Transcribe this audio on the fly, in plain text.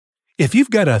If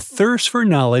you've got a thirst for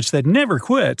knowledge that never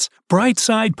quits,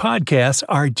 Brightside Podcasts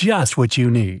are just what you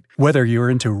need. Whether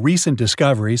you're into recent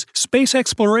discoveries, space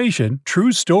exploration,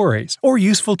 true stories, or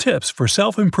useful tips for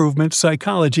self-improvement,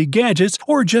 psychology, gadgets,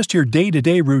 or just your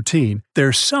day-to-day routine,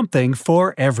 there's something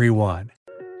for everyone.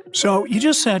 So, you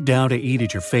just sat down to eat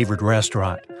at your favorite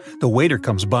restaurant. The waiter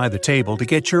comes by the table to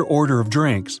get your order of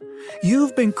drinks.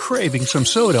 You've been craving some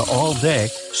soda all day,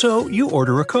 so you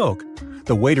order a Coke.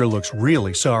 The waiter looks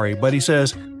really sorry, but he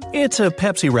says, "It's a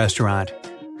Pepsi restaurant."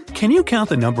 Can you count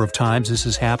the number of times this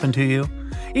has happened to you?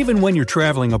 Even when you're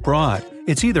traveling abroad,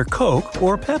 it's either Coke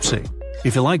or Pepsi.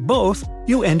 If you like both,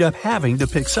 you end up having to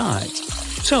pick sides.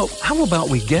 So, how about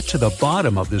we get to the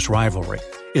bottom of this rivalry?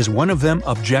 Is one of them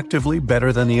objectively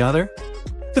better than the other?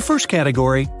 The first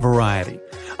category, variety.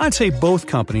 I'd say both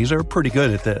companies are pretty good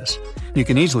at this. You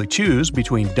can easily choose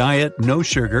between diet, no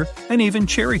sugar, and even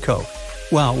cherry Coke.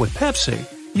 While with Pepsi,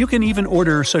 you can even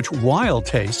order such wild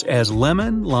tastes as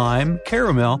lemon, lime,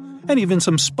 caramel, and even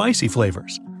some spicy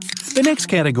flavors. The next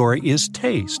category is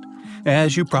taste.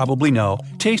 As you probably know,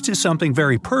 taste is something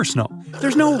very personal.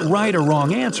 There's no right or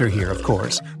wrong answer here, of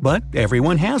course, but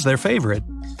everyone has their favorite.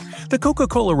 The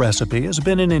Coca-Cola recipe has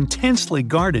been an intensely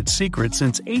guarded secret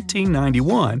since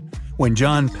 1891, when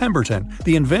John Pemberton,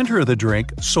 the inventor of the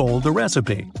drink, sold the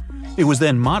recipe. It was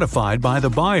then modified by the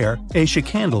buyer, Asa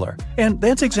Candler, and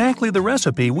that's exactly the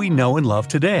recipe we know and love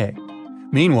today.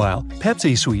 Meanwhile,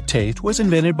 Pepsi Sweet Taste was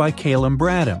invented by Calum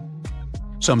Bradham.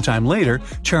 Sometime later,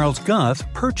 Charles Guth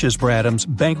purchased Bradham's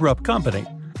bankrupt company.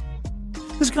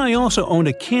 This guy also owned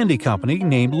a candy company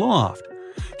named Loft.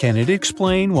 Can it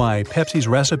explain why Pepsi's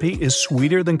recipe is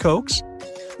sweeter than Coke's?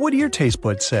 What do your taste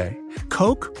buds say?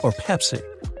 Coke or Pepsi?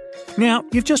 Now,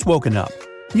 you've just woken up.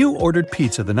 You ordered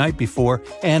pizza the night before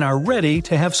and are ready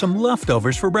to have some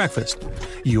leftovers for breakfast.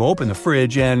 You open the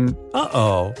fridge and,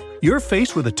 you're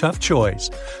faced with a tough choice: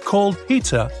 cold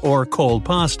pizza or cold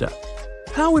pasta.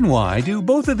 How and why do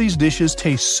both of these dishes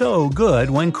taste so good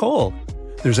when cold?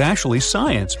 There's actually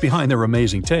science behind their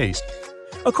amazing taste.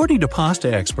 According to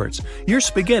pasta experts, your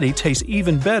spaghetti tastes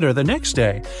even better the next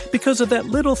day because of that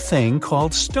little thing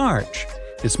called starch.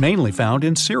 It's mainly found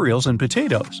in cereals and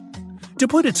potatoes. To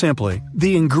put it simply,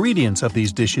 the ingredients of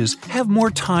these dishes have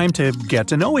more time to get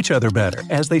to know each other better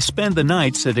as they spend the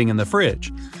night sitting in the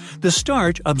fridge. The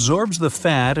starch absorbs the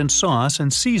fat and sauce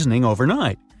and seasoning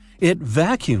overnight. It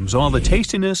vacuums all the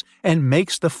tastiness and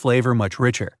makes the flavor much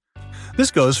richer. This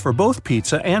goes for both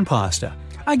pizza and pasta.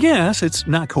 I guess it's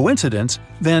not coincidence,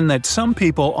 then, that some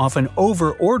people often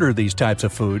over-order these types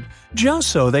of food just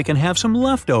so they can have some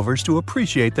leftovers to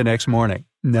appreciate the next morning.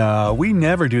 No, we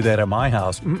never do that at my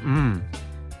house.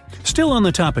 Still on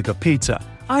the topic of pizza,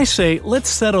 I say let's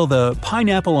settle the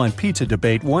pineapple on pizza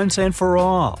debate once and for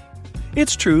all.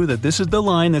 It's true that this is the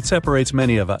line that separates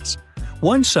many of us.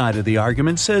 One side of the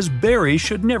argument says berries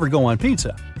should never go on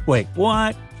pizza. Wait,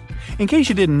 what? In case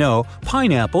you didn't know,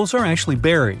 pineapples are actually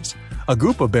berries. A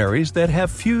group of berries that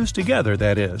have fused together,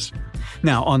 that is.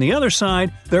 Now, on the other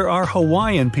side, there are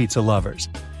Hawaiian pizza lovers.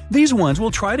 These ones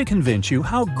will try to convince you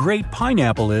how great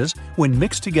pineapple is when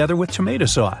mixed together with tomato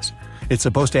sauce. It's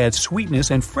supposed to add sweetness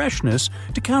and freshness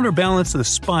to counterbalance the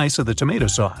spice of the tomato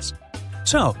sauce.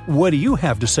 So, what do you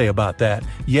have to say about that?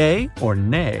 Yay or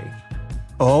nay?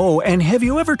 Oh, and have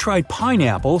you ever tried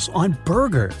pineapples on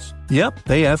burgers? Yep,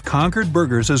 they have Concord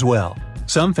burgers as well.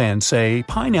 Some fans say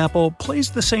pineapple plays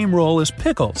the same role as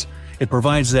pickles. It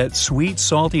provides that sweet,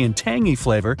 salty, and tangy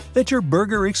flavor that your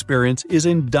burger experience is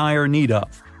in dire need of.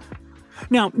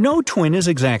 Now, no twin is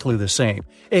exactly the same,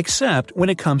 except when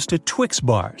it comes to Twix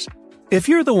bars. If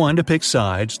you're the one to pick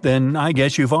sides, then I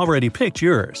guess you've already picked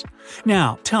yours.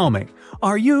 Now, tell me,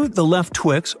 are you the left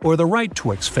Twix or the right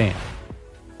Twix fan?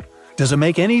 Does it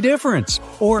make any difference?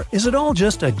 Or is it all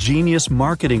just a genius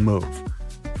marketing move?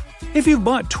 If you've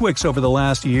bought Twix over the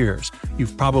last years,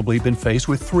 you've probably been faced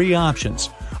with three options: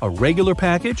 a regular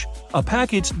package, a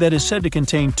package that is said to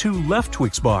contain 2 left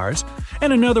Twix bars,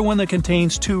 and another one that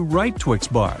contains 2 right Twix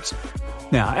bars.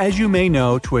 Now, as you may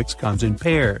know, Twix comes in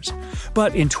pairs.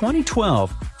 But in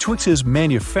 2012, Twix's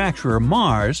manufacturer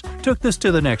Mars took this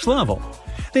to the next level.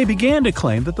 They began to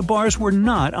claim that the bars were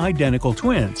not identical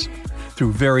twins.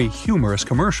 Through very humorous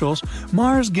commercials,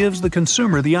 Mars gives the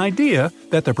consumer the idea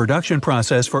that the production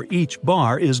process for each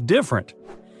bar is different.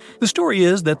 The story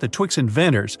is that the Twix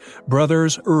inventors,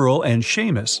 brothers Earl and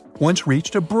Seamus, once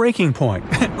reached a breaking point,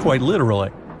 quite literally.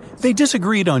 They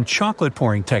disagreed on chocolate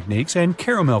pouring techniques and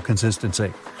caramel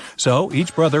consistency, so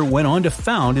each brother went on to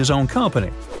found his own company.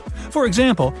 For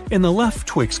example, in the left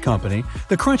Twix company,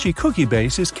 the crunchy cookie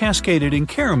base is cascaded in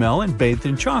caramel and bathed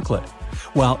in chocolate,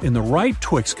 while in the right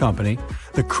Twix company,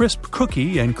 the crisp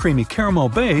cookie and creamy caramel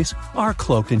base are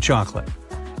cloaked in chocolate.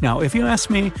 Now, if you ask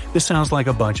me, this sounds like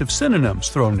a bunch of synonyms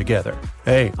thrown together.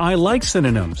 Hey, I like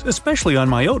synonyms, especially on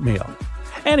my oatmeal.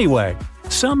 Anyway,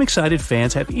 some excited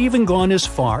fans have even gone as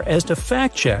far as to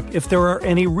fact-check if there are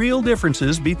any real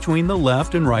differences between the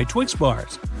left and right Twix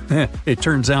bars. It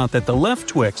turns out that the left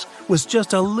Twix was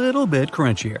just a little bit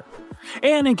crunchier.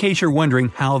 And in case you're wondering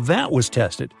how that was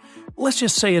tested, let's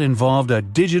just say it involved a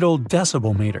digital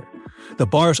decibel meter. The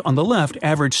bars on the left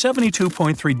average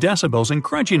 72.3 decibels in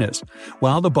crunchiness,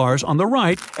 while the bars on the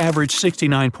right average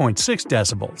 69.6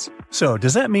 decibels. So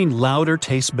does that mean louder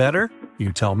tastes better?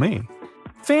 You tell me.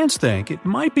 Fans think it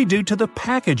might be due to the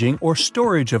packaging or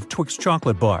storage of Twix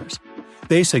chocolate bars.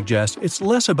 They suggest it's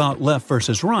less about left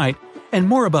versus right and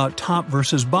more about top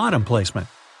versus bottom placement.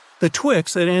 The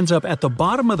Twix that ends up at the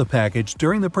bottom of the package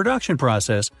during the production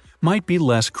process might be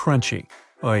less crunchy.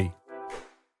 Oy.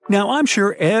 Now, I'm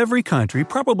sure every country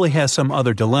probably has some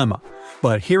other dilemma,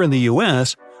 but here in the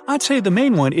US, I'd say the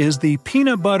main one is the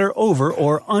peanut butter over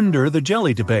or under the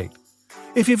jelly debate.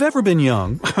 If you've ever been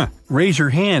young, raise your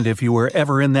hand if you were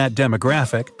ever in that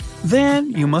demographic,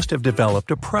 then you must have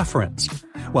developed a preference.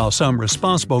 While some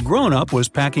responsible grown-up was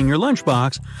packing your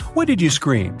lunchbox, what did you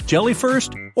scream, jelly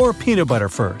first or peanut butter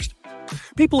first?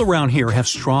 People around here have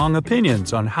strong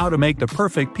opinions on how to make the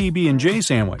perfect PB&J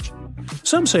sandwich.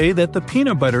 Some say that the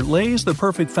peanut butter lays the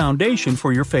perfect foundation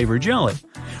for your favorite jelly,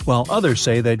 while others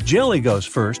say that jelly goes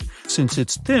first since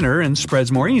it's thinner and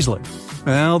spreads more easily.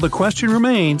 Well, the question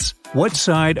remains, what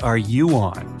side are you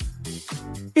on?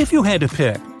 If you had to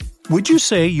pick, would you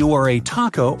say you are a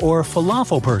taco or a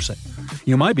falafel person?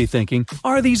 You might be thinking,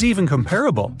 are these even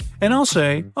comparable? And I'll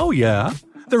say, oh yeah,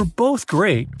 they're both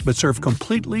great but serve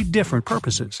completely different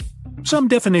purposes. Some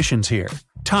definitions here.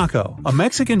 Taco, a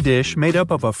Mexican dish made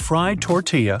up of a fried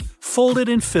tortilla, folded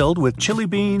and filled with chili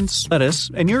beans,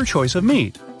 lettuce, and your choice of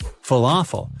meat.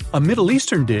 Falafel, a Middle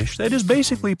Eastern dish that is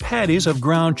basically patties of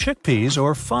ground chickpeas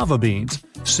or fava beans,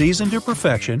 seasoned to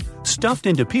perfection, stuffed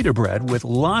into pita bread with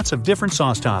lots of different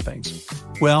sauce toppings.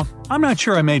 Well, I'm not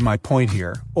sure I made my point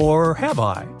here, or have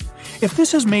I? If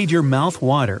this has made your mouth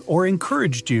water or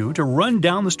encouraged you to run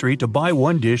down the street to buy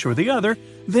one dish or the other,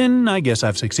 then I guess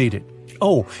I've succeeded.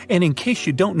 Oh, and in case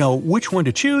you don't know which one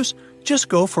to choose, just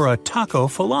go for a taco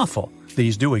falafel.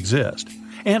 These do exist.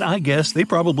 And I guess they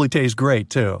probably taste great,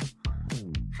 too.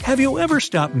 Have you ever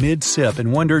stopped mid-sip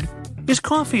and wondered, is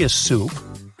coffee a soup?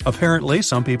 Apparently,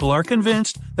 some people are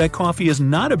convinced that coffee is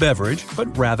not a beverage,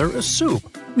 but rather a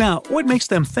soup. Now, what makes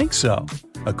them think so?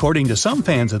 According to some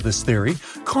fans of this theory,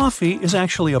 coffee is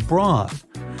actually a broth.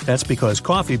 That's because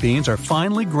coffee beans are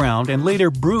finely ground and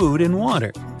later brewed in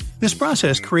water. This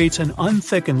process creates an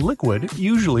unthickened liquid,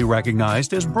 usually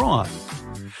recognized as broth.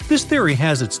 This theory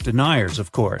has its deniers,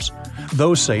 of course.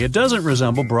 Those say it doesn't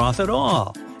resemble broth at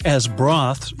all, as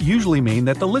broths usually mean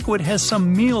that the liquid has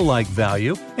some meal-like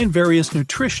value and various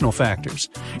nutritional factors.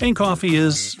 And coffee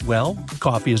is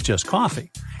just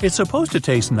coffee. It's supposed to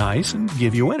taste nice and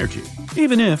give you energy.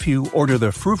 Even if you order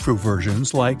the frou-frou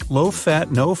versions like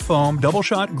low-fat, no-foam,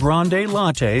 double-shot grande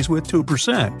lattes with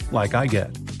 2%, like I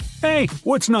get. Hey,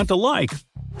 what's not to like?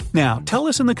 Now, tell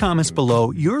us in the comments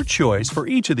below your choice for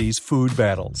each of these food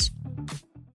battles.